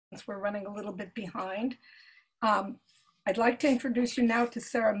we're running a little bit behind. I'd like to introduce you now to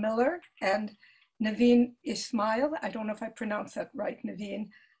Sarah Miller and Niveen Ismail. I don't know if I pronounced that right, Niveen,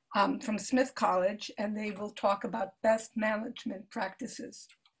 from Smith College, and they will talk about best management practices.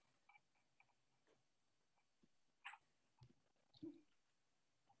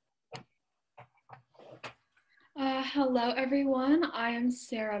 Hello, everyone. I am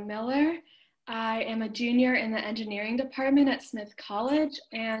Sarah Miller. I am a junior in the engineering department at Smith College,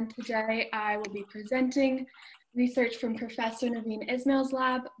 and today I will be presenting research from Professor Niveen Ismail's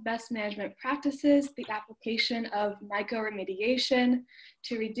lab, Best Management Practices, the application of microremediation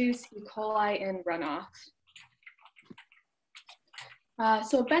to reduce E. coli in runoff.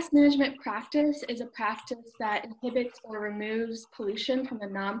 So best management practice is a practice that inhibits or removes pollution from a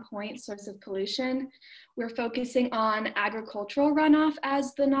non-point source of pollution. We're focusing on agricultural runoff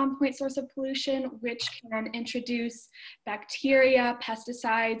as the non-point source of pollution, which can introduce bacteria,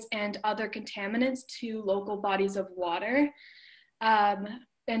 pesticides, and other contaminants to local bodies of water.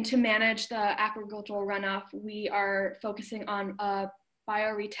 And to manage the agricultural runoff, we are focusing on a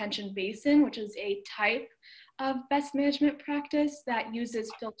bioretention basin, which is a type of best management practice that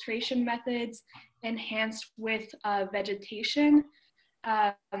uses filtration methods enhanced with vegetation.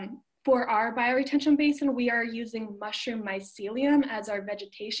 For our bioretention basin, we are using mushroom mycelium as our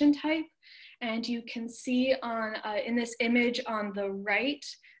vegetation type. And you can see on in this image on the right,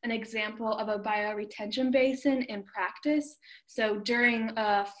 an example of a bioretention basin in practice. So during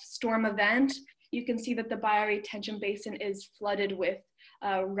a storm event, you can see that the bioretention basin is flooded with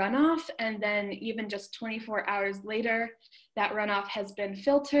runoff, and then even just 24 hours later, that runoff has been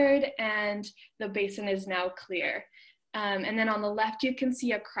filtered and the basin is now clear. And then on the left, you can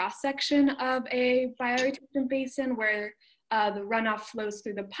see a cross-section of a bioretention basin where the runoff flows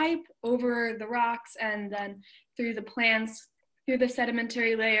through the pipe, over the rocks, and then through the plants, through the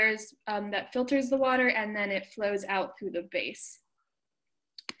sedimentary layers that filters the water, and then it flows out through the base.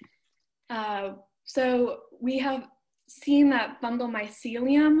 So we have seen that fungal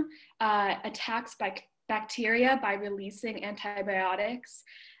mycelium attacks bacteria by releasing antibiotics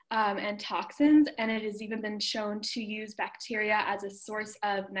and toxins, and it has even been shown to use bacteria as a source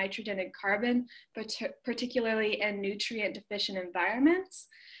of nitrogen and carbon, particularly in nutrient deficient environments.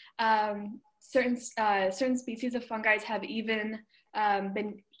 Certain species of fungi have even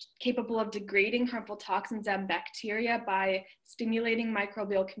been capable of degrading harmful toxins and bacteria by stimulating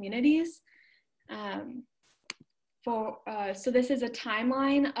microbial communities. So this is a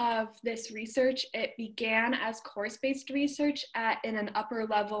timeline of this research. It began as course-based research in an upper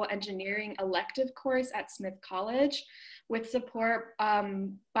level engineering elective course at Smith College with support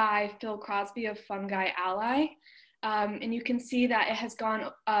by Phil Crosby of Fungi Ally. And you can see that it has gone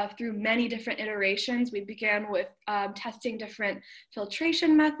through many different iterations. We began with testing different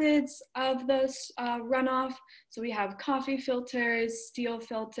filtration methods of this runoff. So we have coffee filters, steel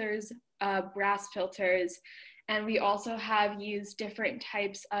filters, brass filters, and we also have used different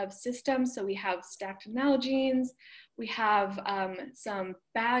types of systems. So we have stacked nalgenes, we have some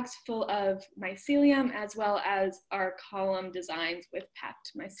bags full of mycelium, as well as our column designs with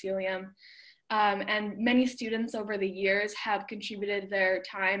packed mycelium. And many students over the years have contributed their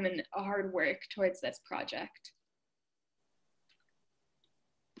time and hard work towards this project.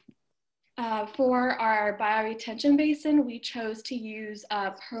 For our bioretention basin, we chose to use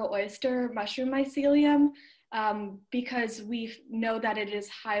pearl oyster mushroom mycelium because we know that it is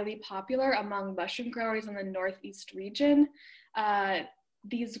highly popular among mushroom growers in the Northeast region.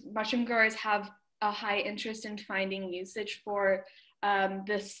 These mushroom growers have a high interest in finding usage for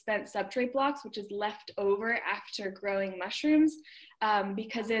the spent substrate blocks, which is left over after growing mushrooms,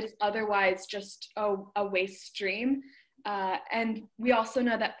 because it is otherwise just a waste stream. And we also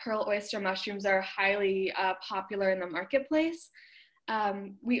know that pearl oyster mushrooms are highly popular in the marketplace.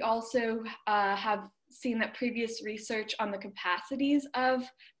 We also have seen that previous research on the capacities of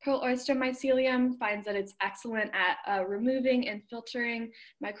pearl oyster mycelium finds that it's excellent at removing and filtering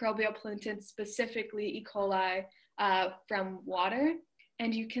microbial pollutants, specifically E. coli, from water.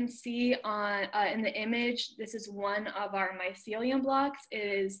 And you can see on in the image, this is one of our mycelium blocks. It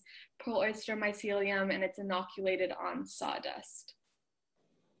is pearl oyster mycelium, and it's inoculated on sawdust.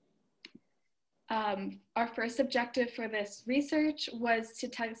 Our first objective for this research was to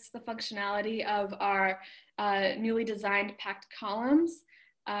test the functionality of our newly designed packed columns.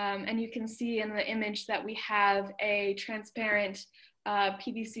 And you can see in the image that we have a transparent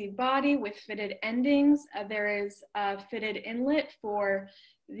PVC body with fitted endings. There is a fitted inlet for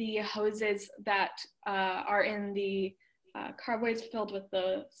the hoses that are in the carboys filled with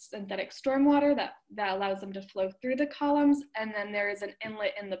the synthetic stormwater that allows them to flow through the columns. And then there is an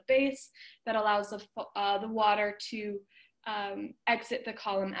inlet in the base that allows the water to exit the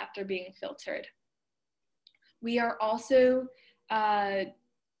column after being filtered. We are also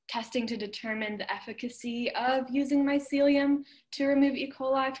testing to determine the efficacy of using mycelium to remove E.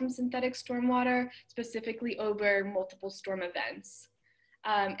 coli from synthetic stormwater, specifically over multiple storm events.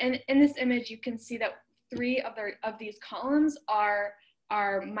 And in this image, you can see that 3 of these columns are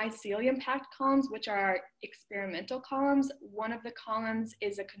mycelium-packed columns, which are our experimental columns. One of the columns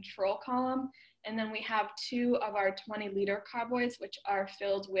is a control column, and then we have 2 of our 20-liter carboys, which are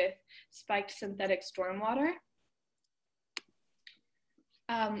filled with spiked synthetic stormwater.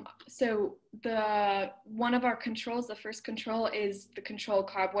 So one of our controls, the first control, is the control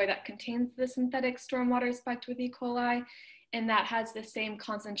carboy that contains the synthetic stormwater spiked with E. coli, and that has the same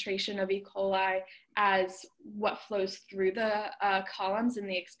concentration of E. coli as what flows through the columns in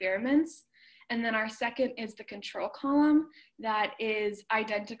the experiments. And then our second is the control column that is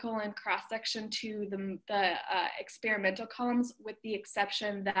identical in cross-section to the experimental columns, with the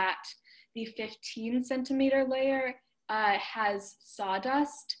exception that the 15 centimeter layer has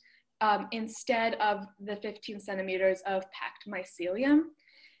sawdust instead of the 15 centimeters of packed mycelium.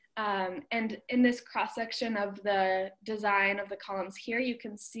 And in this cross-section of the design of the columns here, you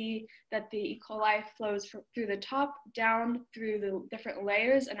can see that the E. coli flows through the top, down through the different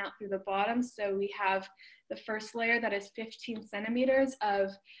layers, and out through the bottom. So we have the first layer that is 15 centimeters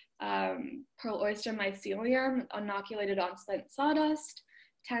of pearl oyster mycelium inoculated on spent sawdust,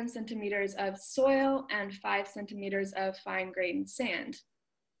 10 centimeters of soil, and 5 centimeters of fine-grained sand.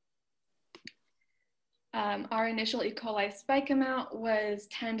 Our initial E. coli spike amount was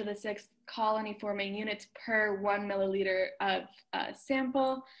 10 to the 6th colony-forming units per 1 milliliter of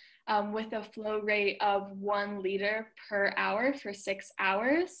sample, with a flow rate of 1 liter per hour for 6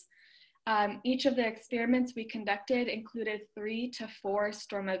 hours. Each of the experiments we conducted included 3 to 4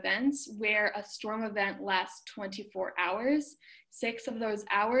 storm events, where a storm event lasts 24 hours. 6 of those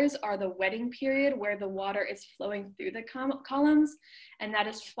hours are the wetting period, where the water is flowing through the columns, and that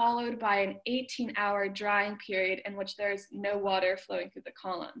is followed by an 18-hour drying period in which there is no water flowing through the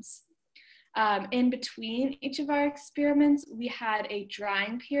columns. In between each of our experiments, we had a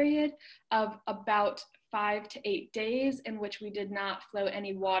drying period of about 5 to 8 days in which we did not flow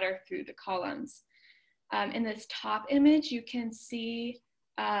any water through the columns. In this top image, you can see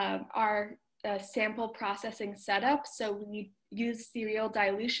our sample processing setup. So we use serial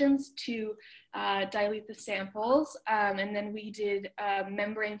dilutions to dilute the samples, and then we did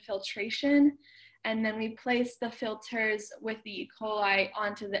membrane filtration, and then we placed the filters with the E. coli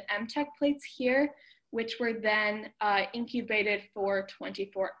onto the MTEC plates here, which were then incubated for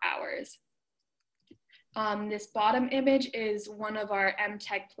 24 hours. This bottom image is one of our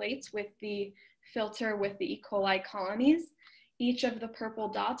MTEC plates with the filter with the E. coli colonies. Each of the purple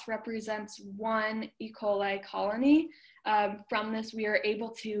dots represents 1 E. coli colony. From this, we are able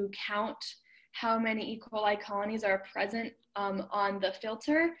to count how many E. coli colonies are present on the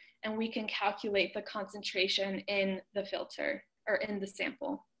filter, and we can calculate the concentration in the filter, or in the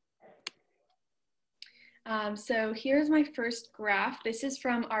sample. So here's my first graph. This is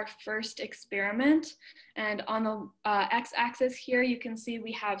from our first experiment. And on the x-axis here, you can see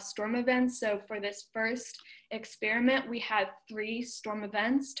we have storm events. So for this first experiment, we had 3 storm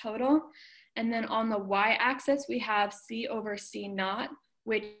events total. And then on the y-axis, we have C over C naught,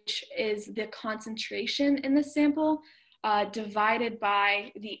 which is the concentration in the sample divided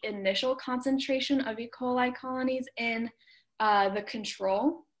by the initial concentration of E. coli colonies in the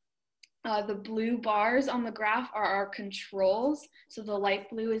control. The blue bars on the graph are our controls. So the light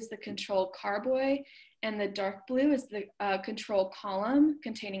blue is the control carboy, and the dark blue is the control column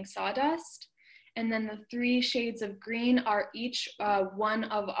containing sawdust. And then the 3 shades of green are each one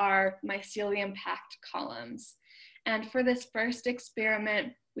of our mycelium-packed columns. And for this first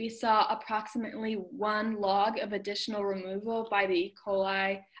experiment, we saw approximately 1 log of additional removal by the E.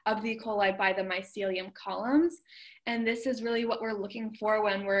 coli, by the mycelium columns. And this is really what we're looking for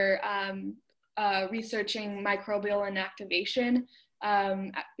when we're researching microbial inactivation,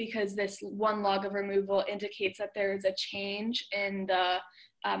 because this 1 log of removal indicates that there is a change in the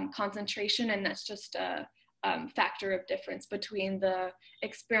concentration, and that's just a factor of difference between the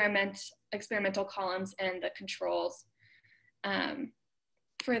experimental columns and the controls.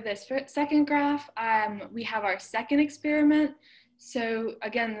 For this second graph, we have our second experiment. So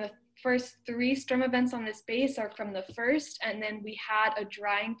again, the first 3 storm events on this base are from the first, and then we had a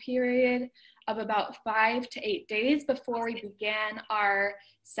drying period of about 5 to 8 days before we began our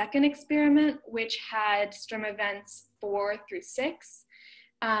second experiment, which had storm events 4 through 6.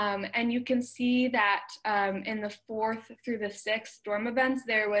 And you can see that in the 4th through the 6th storm events,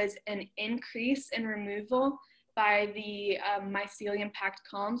 there was an increase in removal by the mycelium-packed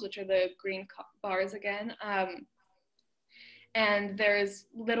columns, which are the green bars again. And there's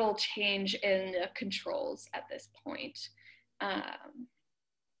little change in the controls at this point.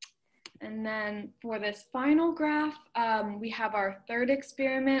 And then for this final graph, we have our third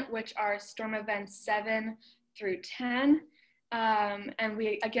experiment, which are storm events 7 through 10. And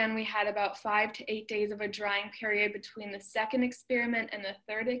we had about 5 to 8 days of a drying period between the second experiment and the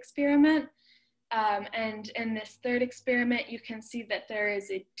third experiment. And in this third experiment, you can see that there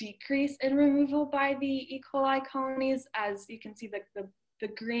is a decrease in removal by the E. coli colonies. As you can see, the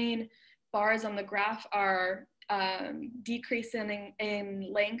green bars on the graph are decreasing in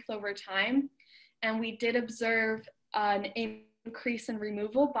length over time. And we did observe an increase in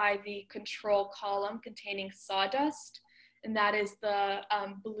removal by the control column containing sawdust, and that is the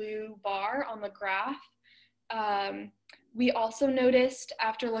blue bar on the graph. We also noticed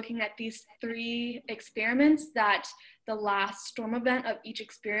after looking at these 3 experiments that the last storm event of each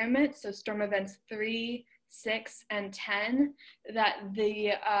experiment, so storm events 3, 6, and 10, that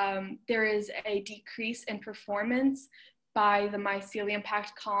there is a decrease in performance by the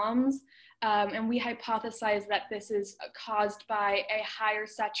mycelium-packed columns. And we hypothesize that this is caused by a higher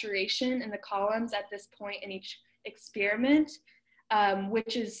saturation in the columns at this point in each experiment,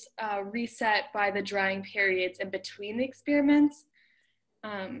 which is reset by the drying periods in between the experiments.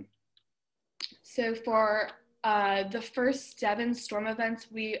 So for the first 7 storm events,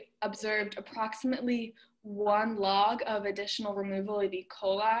 we observed approximately 1 log of additional removal of E.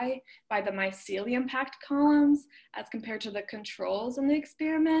 coli by the mycelium-packed columns as compared to the controls in the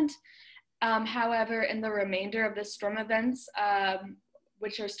experiment. However, in the remainder of the storm events,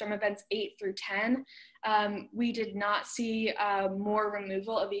 which are storm events 8 through 10, we did not see more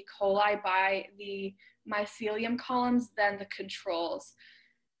removal of E. coli by the mycelium columns than the controls.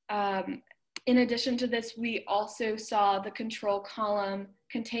 In addition to this, we also saw the control column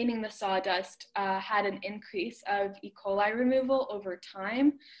containing the sawdust had an increase of E. coli removal over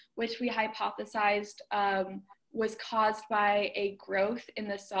time, which we hypothesized was caused by a growth in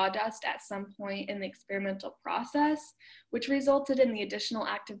the sawdust at some point in the experimental process, which resulted in the additional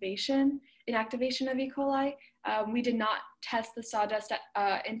inactivation of E. coli. We did not test the sawdust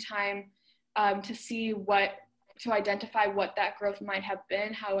in time to identify what that growth might have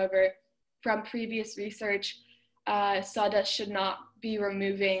been. However, from previous research, sawdust should not be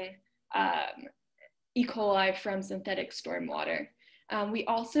removing E. coli from synthetic stormwater. We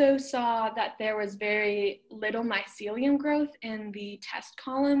also saw that there was very little mycelium growth in the test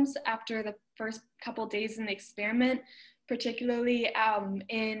columns after the first couple days in the experiment, particularly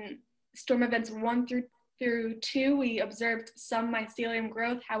in storm events 1 through 2, we observed some mycelium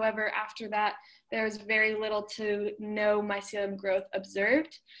growth. However, after that, there was very little to no mycelium growth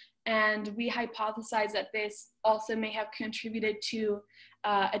observed. And we hypothesize that this also may have contributed to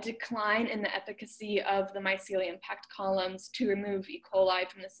a decline in the efficacy of the mycelium-packed columns to remove E. coli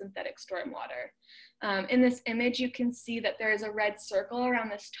from the synthetic stormwater. In this image, you can see that there is a red circle around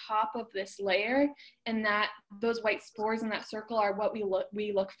this top of this layer, and that those white spores in that circle are what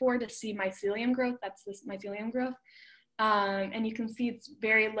we look for to see mycelium growth. That's this mycelium growth. And you can see it's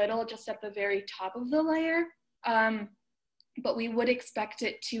very little just at the very top of the layer. But we would expect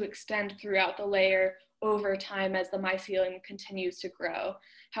it to extend throughout the layer over time as the mycelium continues to grow.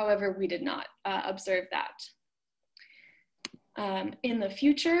 However, we did not observe that. In the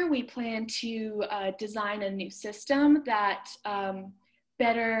future, we plan to design a new system that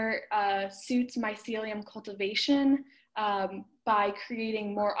better suits mycelium cultivation by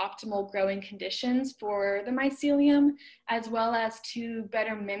creating more optimal growing conditions for the mycelium, as well as to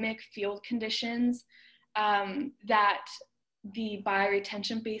better mimic field conditions that the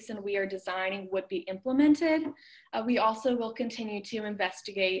bioretention basin we are designing would be implemented. We also will continue to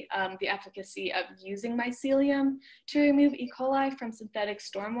investigate the efficacy of using mycelium to remove E. coli from synthetic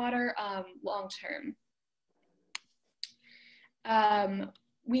stormwater long term.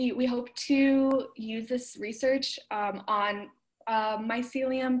 We hope to use this research on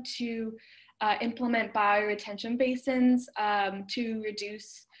mycelium to implement bioretention basins to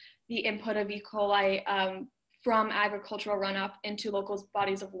reduce the input of E. coli from agricultural runoff into local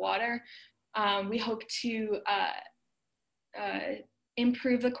bodies of water. We hope to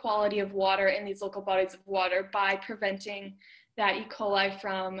improve the quality of water in these local bodies of water by preventing that E. coli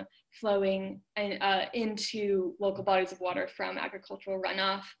from flowing into local bodies of water from agricultural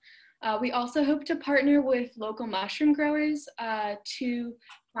runoff. We also hope to partner with local mushroom growers to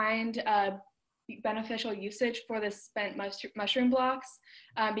find beneficial usage for the spent mushroom blocks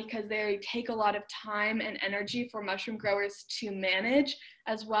because they take a lot of time and energy for mushroom growers to manage,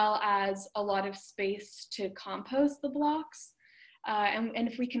 as well as a lot of space to compost the blocks. And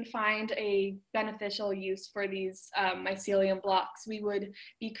if we can find a beneficial use for these mycelium blocks, we would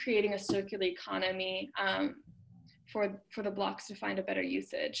be creating a circular economy for the blocks to find a better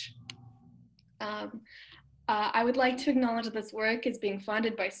usage. I would like to acknowledge that this work is being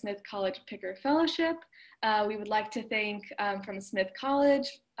funded by Smith College Picker Fellowship. We would like to thank from Smith College,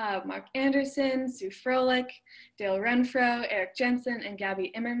 Mark Anderson, Sue Froelich, Dale Renfro, Eric Jensen, and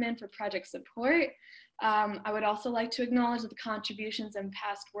Gabby Immerman for project support. I would also like to acknowledge the contributions and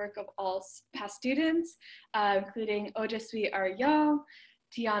past work of all past students, including Ojaswi Aryal,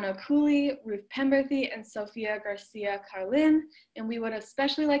 Tiana Cooley, Ruth Pemberthy, and Sophia Garcia Carlin. And we would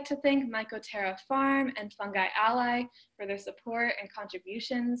especially like to thank Mycotera Farm and Fungi Ally for their support and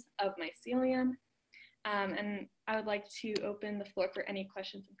contributions of mycelium. And I would like to open the floor for any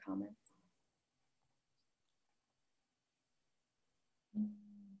questions and comments.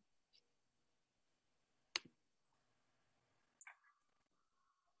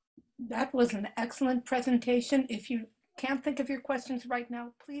 That was an excellent presentation. If you can't think of your questions right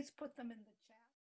now, please put them in the